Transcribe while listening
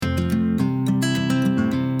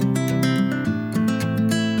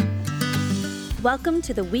Welcome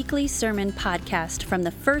to the weekly sermon podcast from the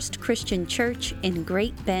First Christian Church in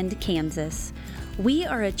Great Bend, Kansas. We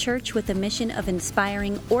are a church with a mission of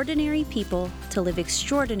inspiring ordinary people to live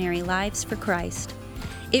extraordinary lives for Christ.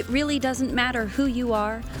 It really doesn't matter who you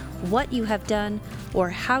are, what you have done, or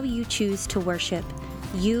how you choose to worship.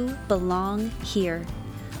 You belong here.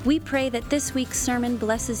 We pray that this week's sermon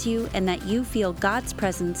blesses you and that you feel God's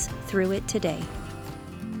presence through it today.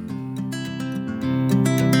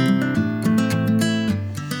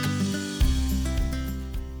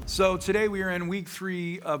 So today we are in week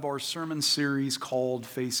 3 of our sermon series called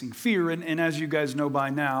Facing Fear. And as you guys know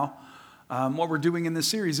by now, what we're doing in this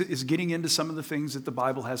series is getting into some of the things that the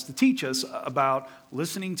Bible has to teach us about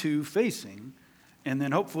listening to, facing, and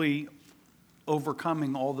then hopefully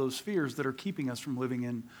overcoming all those fears that are keeping us from living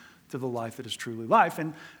into the life that is truly life.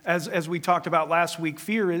 And as we talked about last week,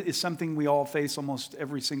 fear is something we all face almost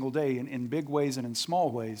every single day in big ways and in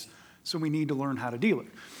small ways. So we need to learn how to deal with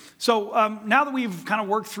it. So now that we've kind of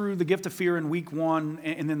worked through the gift of fear in week 1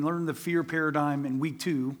 and then learned the fear paradigm in week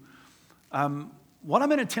 2, what I'm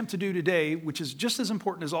going to attempt to do today, which is just as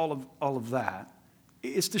important as all of that,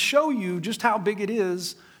 is to show you just how big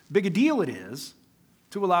a deal it is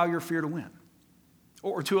to allow your fear to win,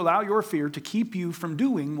 or to allow your fear to keep you from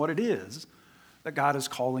doing what it is that God is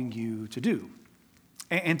calling you to do.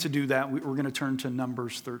 And to do that, we're going to turn to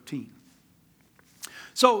Numbers 13.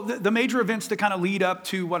 So the major events that kind of lead up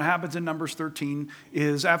to what happens in Numbers 13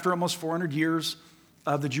 is after almost 400 years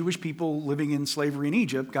of the Jewish people living in slavery in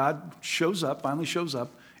Egypt, God finally shows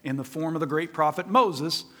up in the form of the great prophet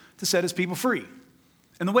Moses to set his people free.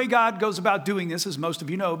 And the way God goes about doing this, as most of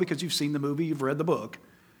you know because you've seen the movie, you've read the book,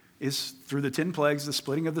 is through the 10 plagues, the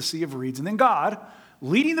splitting of the Sea of Reeds, and then God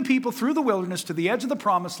leading the people through the wilderness to the edge of the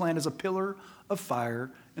promised land as a pillar of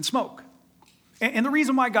fire and smoke. And the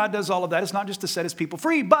reason why God does all of that is not just to set his people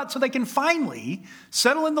free, but so they can finally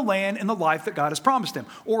settle in the land and the life that God has promised them.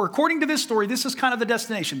 Or according to this story, this is kind of the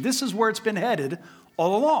destination. This is where it's been headed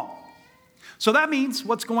all along. So that means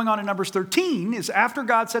what's going on in Numbers 13 is after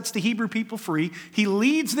God sets the Hebrew people free, he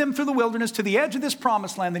leads them through the wilderness to the edge of this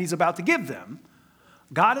promised land that he's about to give them.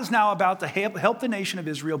 God is now about to help the nation of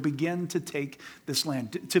Israel begin to take this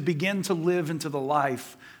land, to begin to live into the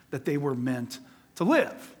life that they were meant to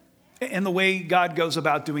live. And the way God goes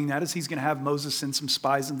about doing that is he's going to have Moses send some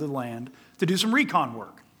spies into the land to do some recon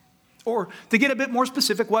work. Or to get a bit more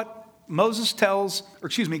specific, what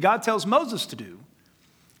God tells Moses to do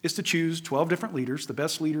is to choose 12 different leaders, the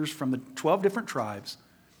best leaders from the 12 different tribes,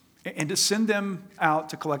 and to send them out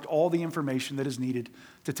to collect all the information that is needed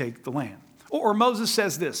to take the land. Or Moses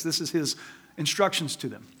says this is his instructions to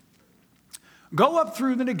them. Go up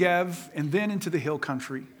through the Negev and then into the hill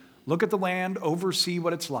country. Look at the land, oversee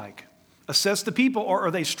what it's like. Assess the people, or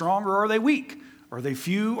are they strong or are they weak? Are they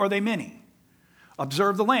few or are they many?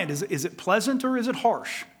 Observe the land. Is it pleasant or is it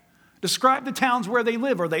harsh? Describe the towns where they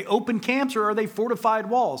live. Are they open camps or are they fortified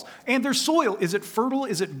walls? And their soil, is it fertile?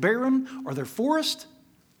 Is it barren? Are there forests?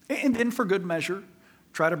 And then for good measure,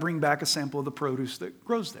 try to bring back a sample of the produce that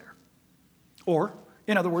grows there. Or,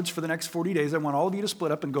 in other words, for the next 40 days, I want all of you to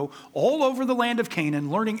split up and go all over the land of Canaan,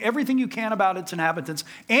 learning everything you can about its inhabitants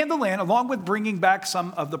and the land, along with bringing back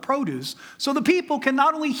some of the produce, so the people can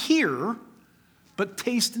not only hear, but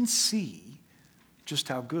taste and see just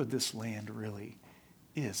how good this land really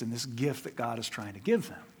is and this gift that God is trying to give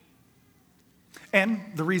them. And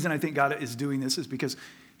the reason I think God is doing this is because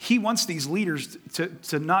he wants these leaders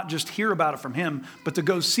to not just hear about it from him, but to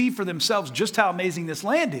go see for themselves just how amazing this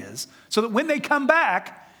land is, so that when they come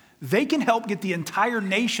back, they can help get the entire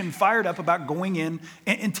nation fired up about going in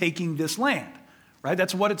and taking this land, right?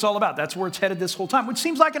 That's what it's all about. That's where it's headed this whole time, which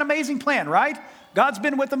seems like an amazing plan, right? God's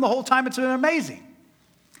been with them the whole time. It's been amazing.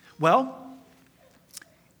 Well,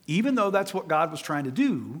 even though that's what God was trying to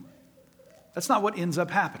do, that's not what ends up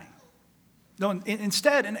happening. No,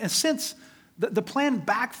 instead, in a sense, the plan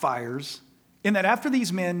backfires in that after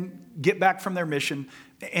these men get back from their mission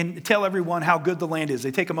and tell everyone how good the land is,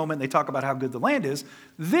 they take a moment and they talk about how good the land is,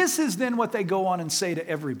 this is then what they go on and say to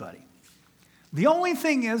everybody. The only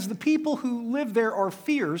thing is the people who live there are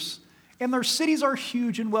fierce and their cities are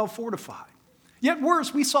huge and well fortified. Yet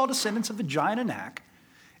worse, we saw descendants of the giant Anak.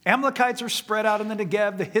 Amalekites are spread out in the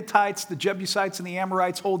Negev, the Hittites, the Jebusites, and the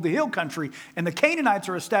Amorites hold the hill country, and the Canaanites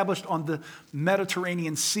are established on the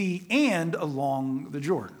Mediterranean Sea and along the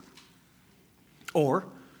Jordan. Or,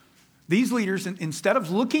 these leaders, instead of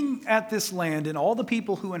looking at this land and all the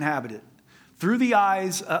people who inhabit it through the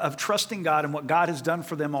eyes of trusting God and what God has done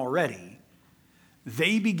for them already,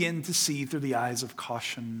 they begin to see through the eyes of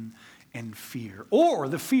caution and fear, or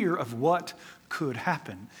the fear of what could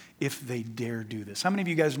happen if they dare do this. How many of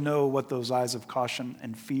you guys know what those eyes of caution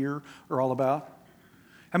and fear are all about?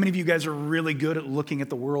 How many of you guys are really good at looking at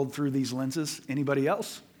the world through these lenses? Anybody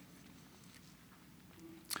else?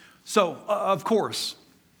 So, of course,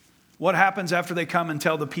 what happens after they come and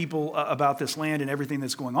tell the people about this land and everything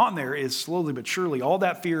that's going on there is slowly but surely all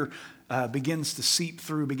that fear begins to seep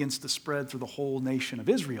through, begins to spread through the whole nation of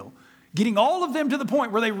Israel, getting all of them to the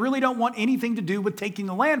point where they really don't want anything to do with taking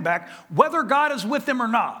the land back, whether God is with them or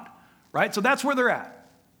not, right? So that's where they're at.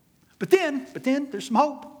 But then there's some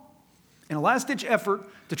hope. In a last-ditch effort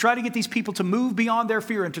to try to get these people to move beyond their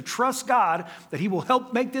fear and to trust God that he will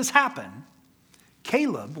help make this happen,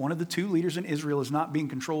 Caleb, one of the two leaders in Israel, is not being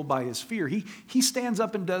controlled by his fear. He stands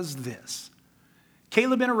up and does this.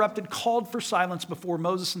 Caleb interrupted, called for silence before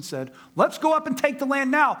Moses and said, "Let's go up and take the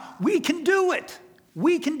land now. We can do it.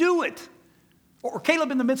 We can do it." Or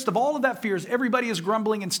Caleb, in the midst of all of that fear, as everybody is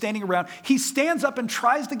grumbling and standing around, he stands up and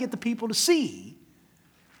tries to get the people to see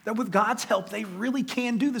that with God's help, they really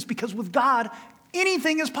can do this, because with God,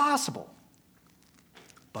 anything is possible.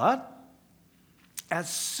 But as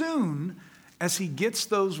soon as he gets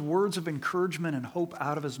those words of encouragement and hope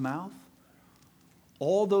out of his mouth,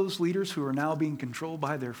 all those leaders who are now being controlled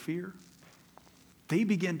by their fear, they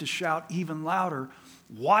begin to shout even louder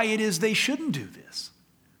why it is they shouldn't do this.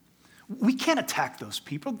 We can't attack those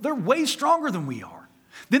people. They're way stronger than we are.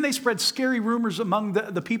 Then they spread scary rumors among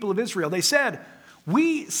the people of Israel. They said,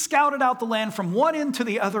 "We scouted out the land from one end to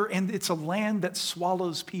the other, and it's a land that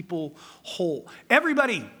swallows people whole.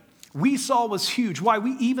 Everybody we saw was huge. Why,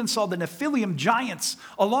 we even saw the Nephilim giants.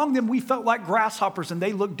 Along them we felt like grasshoppers, and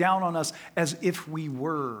they looked down on us as if we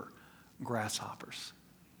were grasshoppers."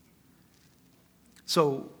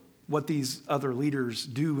 So what these other leaders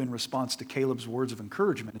do in response to Caleb's words of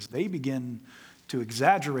encouragement is they begin to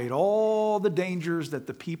exaggerate all the dangers that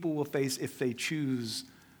the people will face if they choose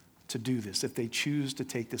to do this, if they choose to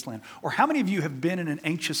take this land. Or how many of you have been in an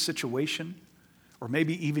anxious situation, or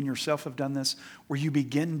maybe even yourself have done this, where you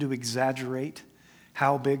begin to exaggerate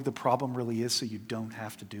how big the problem really is so you don't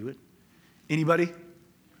have to do it? Anybody?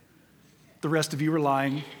 The rest of you are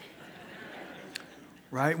lying.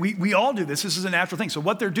 Right? We all do this. This is a natural thing. So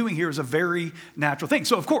what they're doing here is a very natural thing.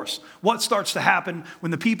 So of course, what starts to happen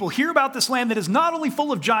when the people hear about this land that is not only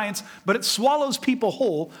full of giants, but it swallows people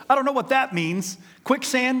whole? I don't know what that means.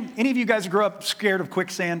 Quicksand? Any of you guys grow up scared of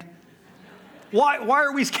quicksand? Why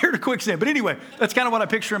are we scared of quicksand? But anyway, that's kind of what I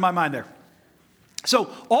picture in my mind there.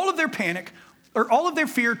 So all of their panic, or all of their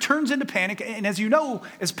fear turns into panic. And as you know,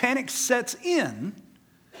 as panic sets in,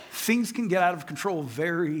 things can get out of control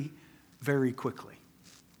very, very quickly.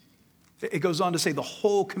 It goes on to say the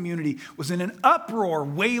whole community was in an uproar,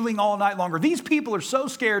 wailing all night longer. These people are so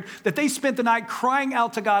scared that they spent the night crying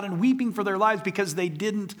out to God and weeping for their lives because they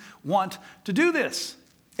didn't want to do this.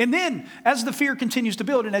 And then, as the fear continues to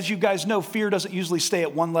build, and as you guys know, fear doesn't usually stay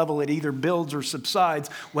at one level. It either builds or subsides.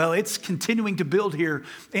 Well, it's continuing to build here.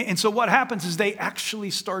 And so what happens is they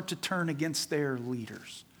actually start to turn against their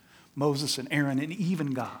leaders, Moses and Aaron, and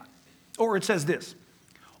even God. Or it says this: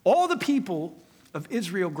 all the people of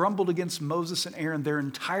Israel grumbled against Moses and Aaron. Their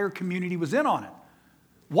entire community was in on it.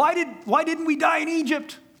 Why didn't we die in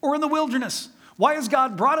Egypt or in the wilderness? Why has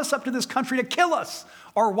God brought us up to this country to kill us?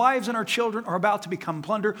 Our wives and our children are about to become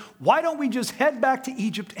plunder. Why don't we just head back to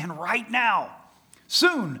Egypt, and right now?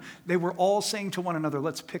 Soon they were all saying to one another,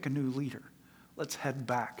 "Let's pick a new leader. Let's head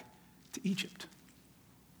back to Egypt."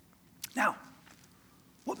 Now,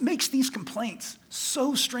 what makes these complaints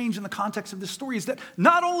so strange in the context of this story is that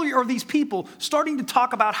not only are these people starting to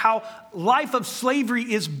talk about how life of slavery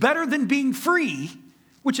is better than being free,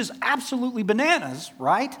 which is absolutely bananas,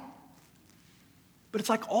 right? But it's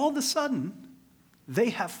like all of a sudden,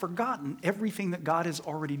 they have forgotten everything that God has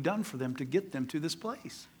already done for them to get them to this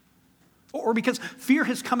place. Or because fear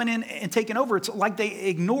has come in and taken over, it's like they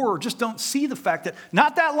ignore or just don't see the fact that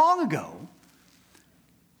not that long ago,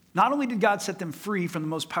 not only did God set them free from the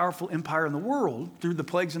most powerful empire in the world through the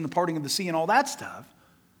plagues and the parting of the sea and all that stuff,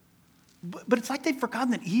 but it's like they've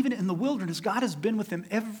forgotten that even in the wilderness, God has been with them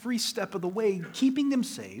every step of the way, keeping them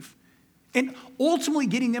safe and ultimately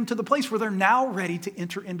getting them to the place where they're now ready to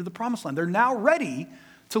enter into the promised land. They're now ready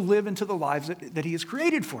to live into the lives that he has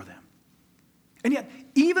created for them. And yet,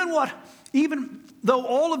 even though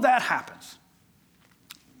all of that happens,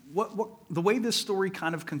 the way this story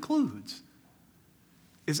kind of concludes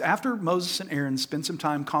is after Moses and Aaron spend some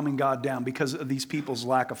time calming God down because of these people's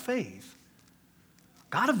lack of faith,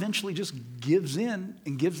 God eventually just gives in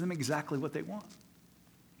and gives them exactly what they want.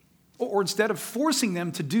 or instead of forcing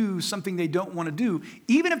them to do something they don't want to do,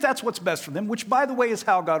 even if that's what's best for them, which, by the way, is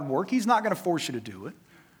how God works. He's not going to force you to do it.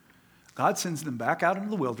 God sends them back out into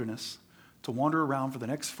the wilderness to wander around for the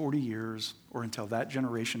next 40 years or until that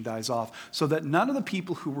generation dies off, so that none of the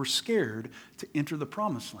people who were scared to enter the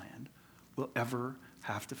promised land will ever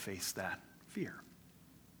have to face that fear.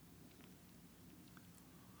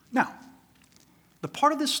 Now, the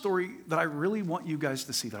part of this story that I really want you guys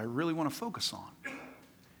to see, that I really want to focus on,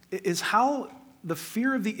 is how the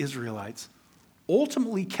fear of the Israelites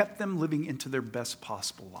ultimately kept them living into their best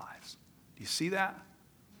possible lives. Do you see that?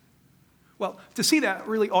 Well, to see that,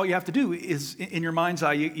 really all you have to do is, in your mind's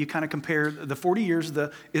eye, you kind of compare the 40 years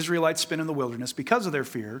the Israelites spent in the wilderness because of their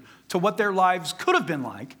fear to what their lives could have been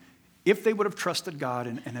like if they would have trusted God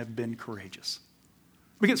and have been courageous.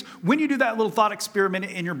 Because when you do that little thought experiment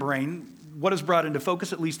in your brain, what is brought into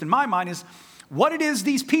focus, at least in my mind, is what it is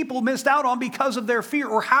these people missed out on because of their fear,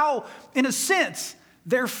 or how, in a sense,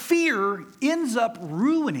 their fear ends up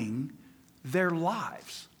ruining their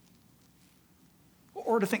lives.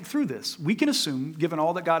 Or to think through this, we can assume, given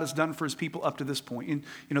all that God has done for his people up to this point, and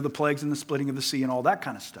the plagues and the splitting of the sea and all that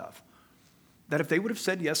kind of stuff, that if they would have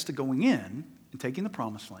said yes to going in and taking the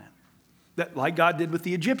promised land, that like God did with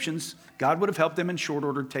the Egyptians, God would have helped them in short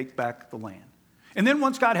order take back the land. And then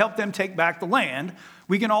once God helped them take back the land,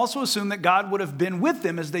 we can also assume that God would have been with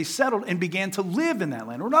them as they settled and began to live in that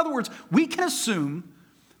land. Or in other words, we can assume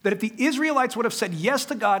that if the Israelites would have said yes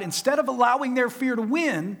to God instead of allowing their fear to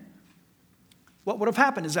win, what would have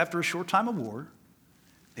happened is after a short time of war,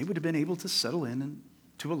 they would have been able to settle into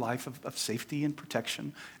a life of safety and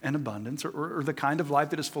protection and abundance, or the kind of life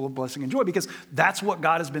that is full of blessing and joy, because that's what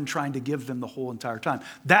God has been trying to give them the whole entire time.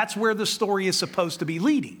 That's where the story is supposed to be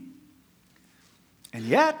leading. And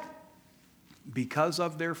yet, because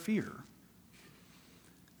of their fear,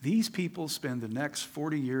 these people spend the next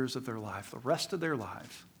 40 years of their life, the rest of their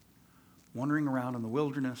lives, wandering around in the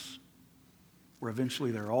wilderness, where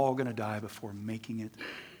eventually they're all going to die before making it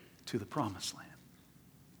to the promised land,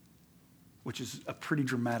 which is a pretty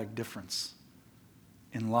dramatic difference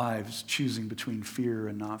in lives choosing between fear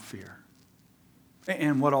and not fear.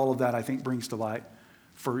 And what all of that, I think, brings to light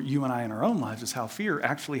for you and I in our own lives is how fear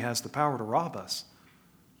actually has the power to rob us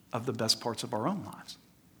of the best parts of our own lives.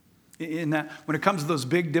 In that, when it comes to those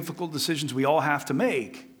big, difficult decisions we all have to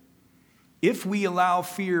make, if we allow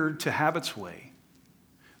fear to have its way,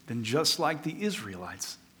 then just like the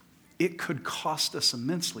Israelites, it could cost us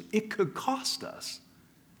immensely. It could cost us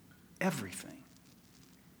everything.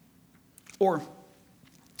 Or,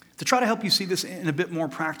 to try to help you see this in a bit more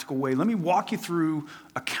practical way, let me walk you through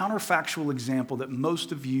a counterfactual example that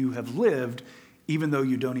most of you have lived, even though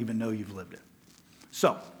you don't even know you've lived it.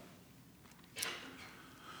 So,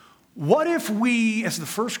 what if we, as the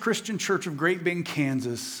First Christian Church of Great Bend,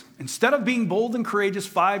 Kansas, instead of being bold and courageous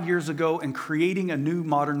 5 years ago and creating a new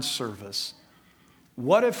modern service,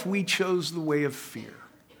 what if we chose the way of fear?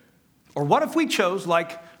 Or what if we chose,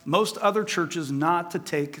 like most other churches, not to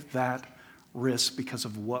take that risk because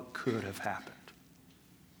of what could have happened?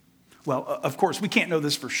 Well, of course, we can't know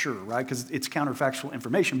this for sure, right? Because it's counterfactual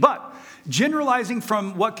information. But generalizing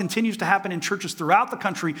from what continues to happen in churches throughout the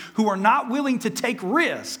country who are not willing to take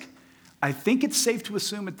risk, I think it's safe to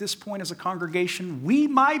assume at this point as a congregation, we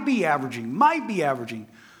might be averaging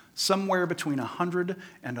somewhere between 100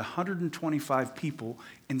 and 125 people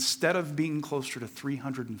instead of being closer to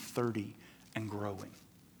 330 and growing.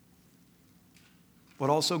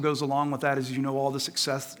 What also goes along with that is, all the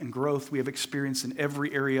success and growth we have experienced in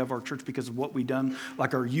every area of our church because of what we've done,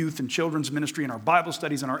 like our youth and children's ministry and our Bible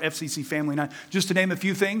studies and our FCC family night, just to name a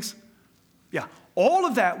few things. Yeah, all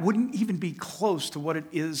of that wouldn't even be close to what it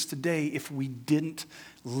is today if we didn't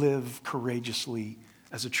live courageously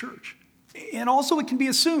as a church. And also it can be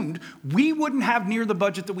assumed we wouldn't have near the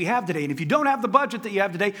budget that we have today. And if you don't have the budget that you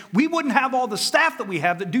have today, we wouldn't have all the staff that we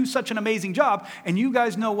have that do such an amazing job. And you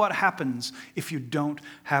guys know what happens if you don't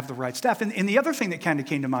have the right staff. And the other thing that kind of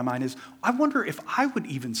came to my mind is, I wonder if I would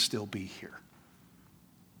even still be here.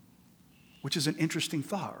 Which is an interesting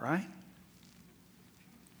thought, right?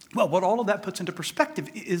 Well, what all of that puts into perspective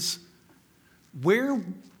is where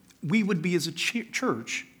we would be as a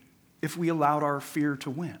church if we allowed our fear to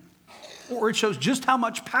win. Or it shows just how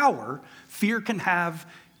much power fear can have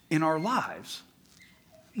in our lives,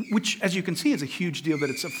 which, as you can see, is a huge deal that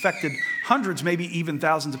it's affected hundreds, maybe even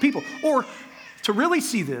thousands of people. Or to really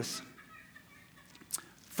see this,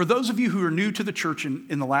 for those of you who are new to the church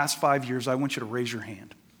in the last 5 years, I want you to raise your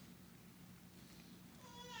hand.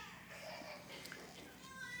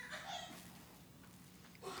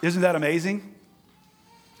 Isn't that amazing?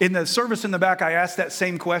 In the service in the back, I asked that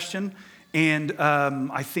same question. And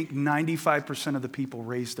I think 95% of the people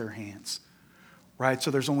raised their hands, right?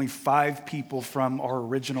 So there's only 5 people from our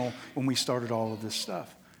original when we started all of this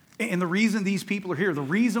stuff. And the reason these people are here, the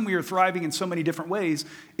reason we are thriving in so many different ways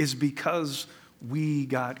is because we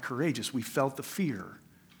got courageous. We felt the fear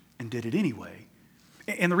and did it anyway.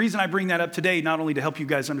 And the reason I bring that up today, not only to help you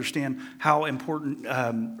guys understand how important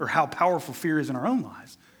or how powerful fear is in our own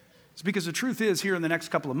lives, is because the truth is here in the next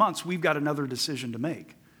couple of months, we've got another decision to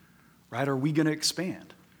make, right? Are we going to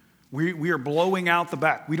expand? We are blowing out the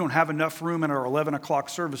back. We don't have enough room in our 11 o'clock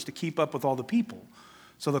service to keep up with all the people.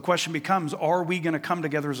 So the question becomes, are we going to come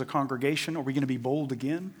together as a congregation? Are we going to be bold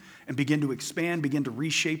again and begin to expand, begin to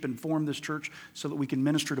reshape and form this church so that we can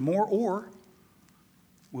minister to more? Or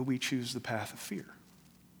will we choose the path of fear?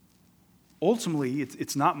 Ultimately,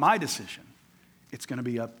 it's not my decision. It's going to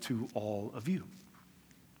be up to all of you.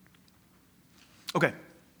 Okay,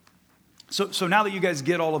 so now that you guys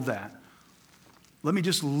get all of that, let me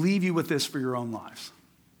just leave you with this for your own lives.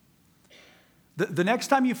 The next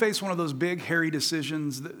time you face one of those big, hairy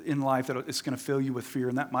decisions in life that it's going to fill you with fear,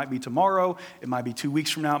 and that might be tomorrow, it might be 2 weeks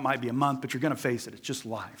from now, it might be a month, but you're going to face it. It's just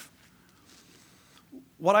life.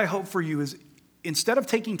 What I hope for you is instead of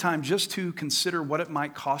taking time just to consider what it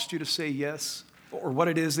might cost you to say yes, or what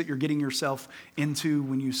it is that you're getting yourself into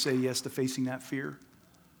when you say yes to facing that fear,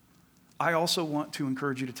 I also want to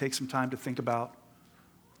encourage you to take some time to think about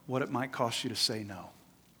what it might cost you to say no,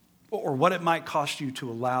 or what it might cost you to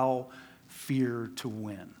allow fear to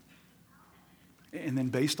win. And then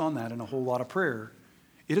based on that and a whole lot of prayer,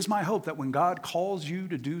 it is my hope that when God calls you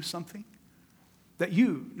to do something, that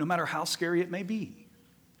you, no matter how scary it may be,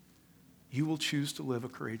 you will choose to live a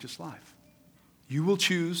courageous life. You will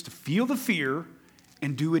choose to feel the fear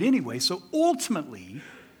and do it anyway. So ultimately,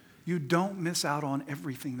 you don't miss out on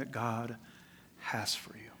everything that God has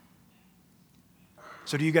for you.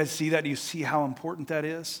 So do you guys see that? Do you see how important that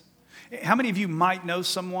is? How many of you might know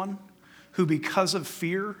someone who, because of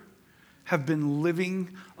fear, have been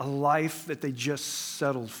living a life that they just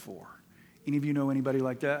settled for? Any of you know anybody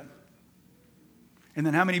like that? And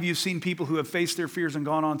then how many of you have seen people who have faced their fears and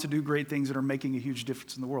gone on to do great things that are making a huge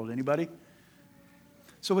difference in the world? Anybody?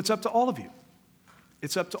 So it's up to all of you.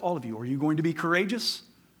 It's up to all of you. Are you going to be courageous?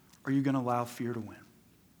 Or are you going to allow fear to win?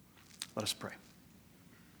 Let us pray.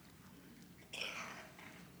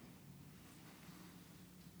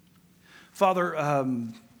 Father,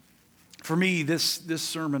 for me, this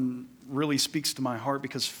sermon really speaks to my heart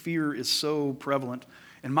because fear is so prevalent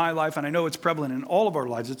in my life, and I know it's prevalent in all of our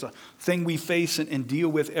lives. It's a thing we face and deal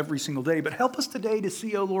with every single day. But help us today to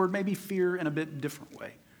see, oh Lord, maybe fear in a bit different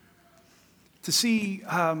way. To see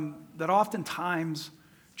that oftentimes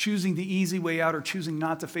choosing the easy way out or choosing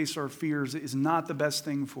not to face our fears is not the best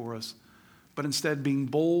thing for us, but instead being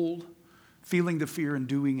bold, feeling the fear and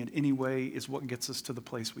doing it anyway is what gets us to the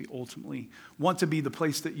place we ultimately want to be, the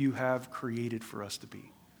place that you have created for us to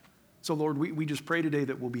be. So Lord, we just pray today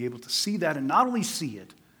that we'll be able to see that, and not only see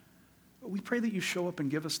it, but we pray that you show up and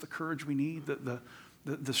give us the courage we need, the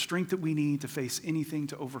strength that we need to face anything,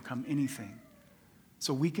 to overcome anything.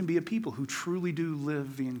 So we can be a people who truly do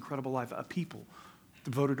live the incredible life, a people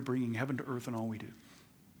devoted to bringing heaven to earth in all we do.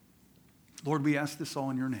 Lord, we ask this all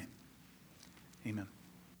in your name. Amen.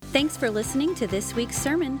 Thanks for listening to this week's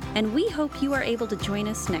sermon, and we hope you are able to join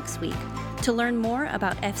us next week. To learn more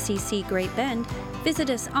about FCC Great Bend, visit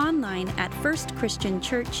us online at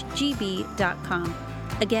firstchristianchurchgb.com.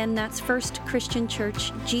 Again, that's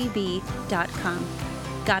firstchristianchurchgb.com.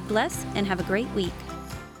 God bless and have a great week.